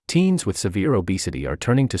Teens with severe obesity are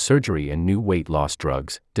turning to surgery and new weight loss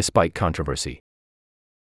drugs, despite controversy.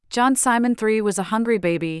 John Simon III was a hungry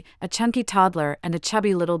baby, a chunky toddler, and a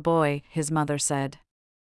chubby little boy, his mother said.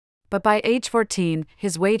 But by age 14,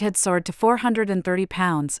 his weight had soared to 430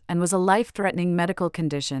 pounds and was a life-threatening medical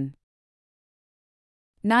condition.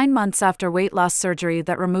 9 months after weight loss surgery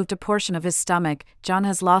that removed a portion of his stomach, John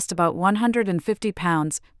has lost about 150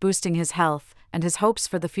 pounds, boosting his health and his hopes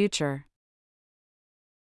for the future.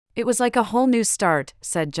 "It was like a whole new start,"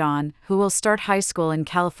 said John, who will start high school in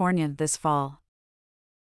California this fall.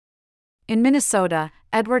 In Minnesota,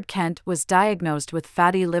 Edward Kent was diagnosed with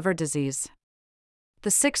fatty liver disease.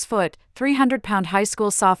 The 6-foot, 300-pound high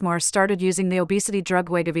school sophomore started using the obesity drug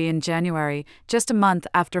Wegovy in January, just a month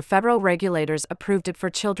after federal regulators approved it for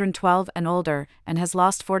children 12 and older, and has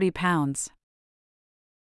lost 40 pounds.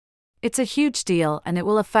 "It's a huge deal and it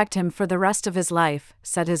will affect him for the rest of his life,"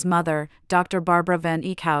 said his mother, Dr. Barbara Van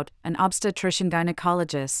Eekhout, an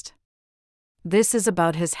obstetrician-gynecologist. "This is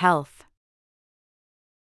about his health."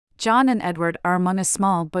 John and Edward are among a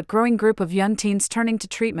small but growing group of young teens turning to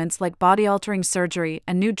treatments like body-altering surgery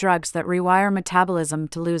and new drugs that rewire metabolism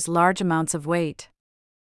to lose large amounts of weight.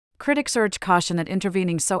 Critics urge caution at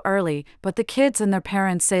intervening so early, but the kids and their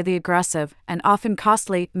parents say the aggressive, and often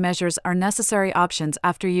costly, measures are necessary options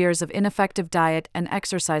after years of ineffective diet and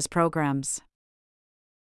exercise programs.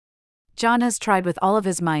 "John has tried with all of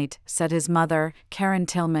his might," said his mother, Karen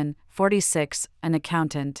Tillman, 46, an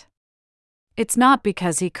accountant. "It's not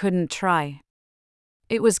because he couldn't try.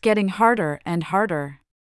 It was getting harder and harder."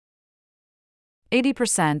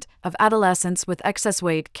 80% of adolescents with excess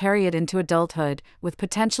weight carry it into adulthood, with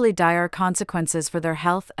potentially dire consequences for their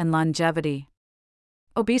health and longevity.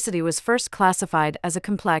 Obesity was first classified as a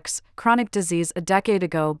complex, chronic disease a decade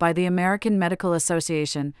ago by the American Medical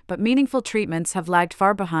Association, but meaningful treatments have lagged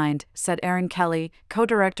far behind, said Erin Kelly,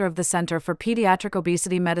 co-director of the Center for Pediatric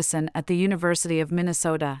Obesity Medicine at the University of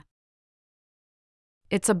Minnesota.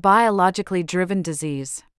 "It's a biologically driven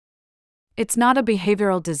disease. It's not a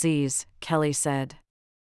behavioral disease," Kelly said.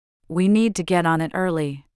 "We need to get on it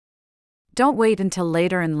early. Don't wait until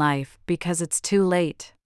later in life, because it's too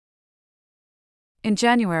late." In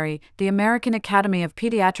January, the American Academy of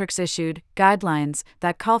Pediatrics issued guidelines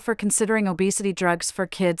that call for considering obesity drugs for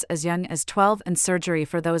kids as young as 12 and surgery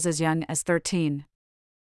for those as young as 13.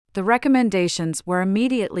 The recommendations were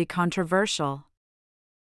immediately controversial.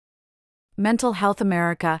 Mental Health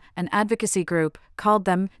America, an advocacy group, called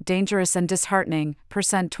them dangerous and disheartening,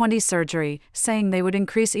 %20 surgery, saying they would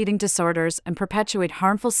increase eating disorders and perpetuate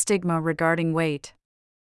harmful stigma regarding weight.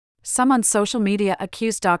 Some on social media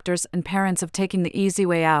accused doctors and parents of taking the easy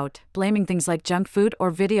way out, blaming things like junk food or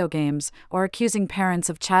video games, or accusing parents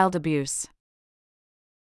of child abuse.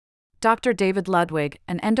 Dr. David Ludwig,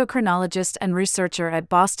 an endocrinologist and researcher at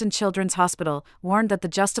Boston Children's Hospital, warned that the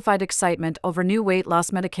justified excitement over new weight loss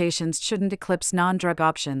medications shouldn't eclipse non-drug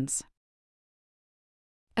options.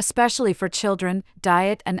 "Especially for children,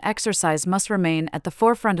 diet and exercise must remain at the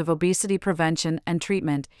forefront of obesity prevention and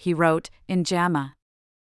treatment," he wrote, in JAMA.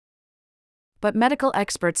 But medical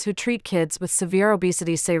experts who treat kids with severe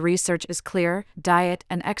obesity say research is clear: diet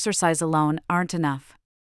and exercise alone aren't enough.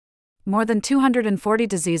 More than 240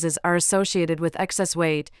 diseases are associated with excess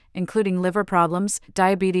weight, including liver problems,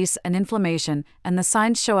 diabetes, and inflammation, and the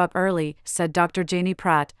signs show up early, said Dr. Janie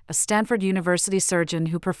Pratt, a Stanford University surgeon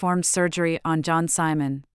who performed surgery on John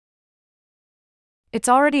Simon. "It's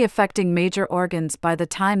already affecting major organs by the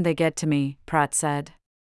time they get to me," Pratt said.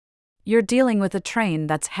 "You're dealing with a train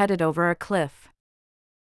that's headed over a cliff."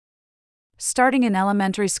 Starting in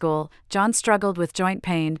elementary school, John struggled with joint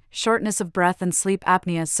pain, shortness of breath and sleep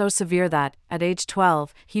apnea so severe that, at age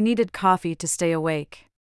 12, he needed coffee to stay awake.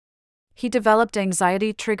 He developed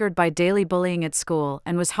anxiety triggered by daily bullying at school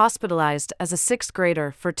and was hospitalized as a 6th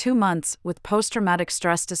grader for 2 months with post-traumatic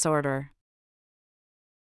stress disorder.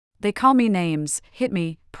 "They call me names, hit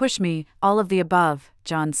me, push me, all of the above,"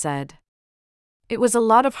 John said. "It was a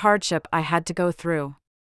lot of hardship I had to go through."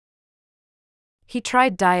 He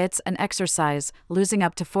tried diets and exercise, losing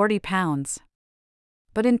up to 40 pounds.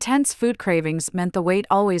 But intense food cravings meant the weight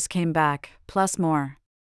always came back, plus more.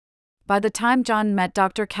 By the time John met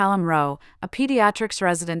Dr. Callum Rowe, a pediatrics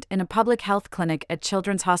resident in a public health clinic at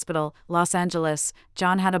Children's Hospital, Los Angeles,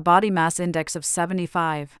 John had a body mass index of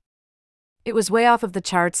 75. It was way off of the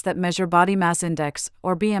charts that measure body mass index,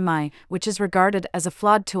 or BMI, which is regarded as a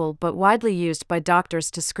flawed tool but widely used by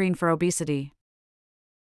doctors to screen for obesity.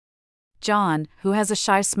 John, who has a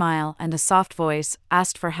shy smile and a soft voice,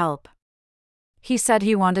 asked for help. He said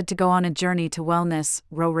he wanted to go on a journey to wellness,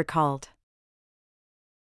 Rowe recalled.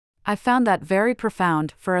 "I found that very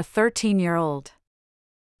profound for a 13-year-old.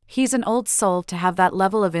 He's an old soul to have that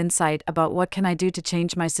level of insight about what can I do to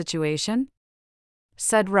change my situation?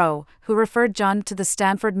 Said Rowe, who referred John to the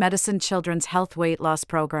Stanford Medicine Children's Health Weight Loss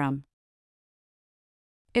Program.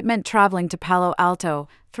 It meant traveling to Palo Alto,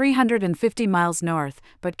 350 miles north,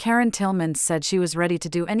 but Karen Tillman said she was ready to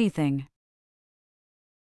do anything.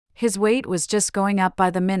 His weight was just going up by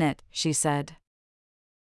the minute, she said.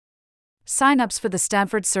 Sign-ups for the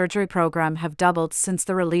Stanford surgery program have doubled since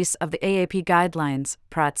the release of the AAP guidelines,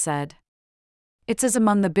 Pratt said. It is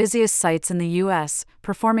among the busiest sites in the U.S.,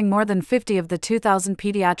 performing more than 50 of the 2,000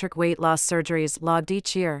 pediatric weight loss surgeries logged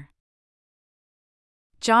each year.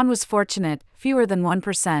 John was fortunate, fewer than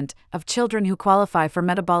 1% of children who qualify for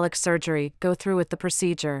metabolic surgery go through with the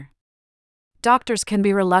procedure. Doctors can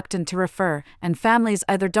be reluctant to refer, and families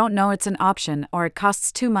either don't know it's an option or it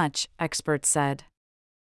costs too much, experts said.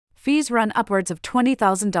 Fees run upwards of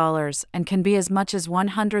 $20,000 and can be as much as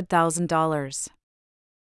 $100,000.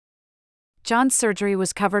 John's surgery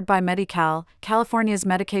was covered by Medi-Cal, California's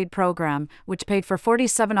Medicaid program, which paid for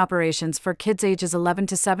 47 operations for kids ages 11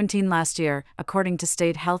 to 17 last year, according to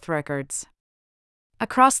state health records.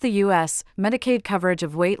 Across the U.S., Medicaid coverage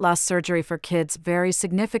of weight loss surgery for kids varies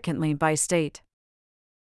significantly by state.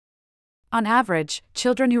 On average,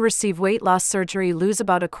 children who receive weight loss surgery lose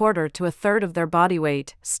about a quarter to a third of their body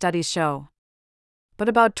weight, studies show. But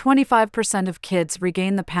about 25% of kids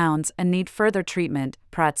regain the pounds and need further treatment,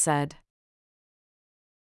 Pratt said.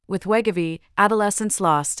 With Wegovy, adolescents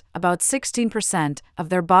lost about 16% of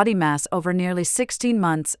their body mass over nearly 16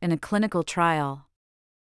 months in a clinical trial.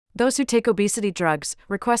 Those who take obesity drugs,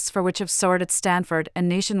 requests for which have soared at Stanford and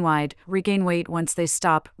nationwide, regain weight once they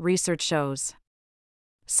stop, research shows.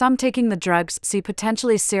 Some taking the drugs see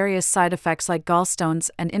potentially serious side effects like gallstones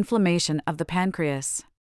and inflammation of the pancreas.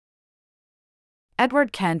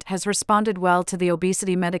 Edward Kent has responded well to the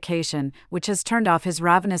obesity medication, which has turned off his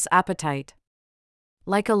ravenous appetite.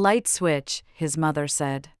 Like a light switch, his mother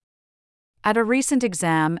said. At a recent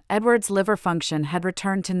exam, Edward's liver function had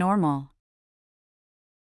returned to normal.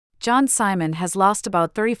 John Simon has lost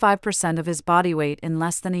about 35% of his body weight in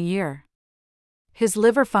less than a year. His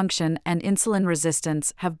liver function and insulin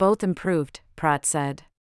resistance have both improved, Pratt said.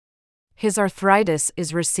 His arthritis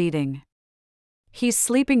is receding. He's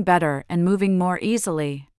sleeping better and moving more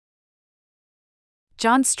easily.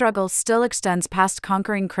 John's struggle still extends past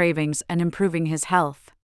conquering cravings and improving his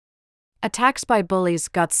health. Attacks by bullies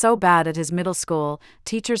got so bad at his middle school,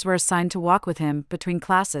 teachers were assigned to walk with him between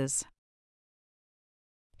classes.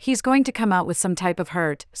 He's going to come out with some type of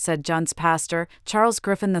hurt, said John's pastor, Charles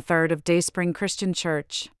Griffin III of Dayspring Christian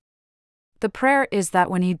Church. The prayer is that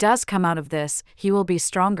when he does come out of this, he will be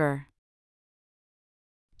stronger.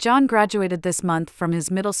 John graduated this month from his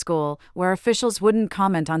middle school, where officials wouldn't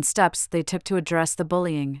comment on steps they took to address the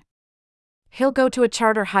bullying. He'll go to a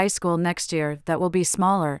charter high school next year that will be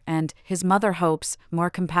smaller and, his mother hopes, more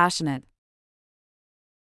compassionate.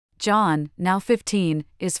 John, now 15,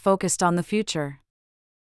 is focused on the future.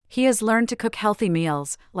 He has learned to cook healthy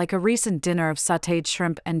meals, like a recent dinner of sautéed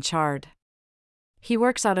shrimp and chard. He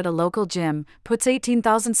works out at a local gym, puts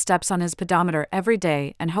 18,000 steps on his pedometer every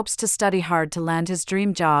day, and hopes to study hard to land his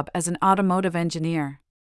dream job as an automotive engineer.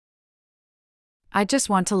 I just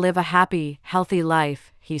want to live a happy, healthy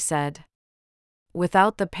life, he said.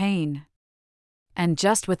 Without the pain. And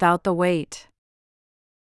just without the weight.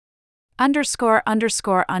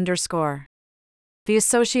 ____. The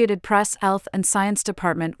Associated Press Health and Science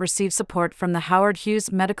Department received support from the Howard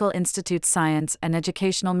Hughes Medical Institute's Science and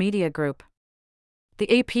Educational Media Group.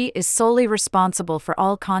 The AP is solely responsible for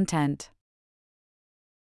all content.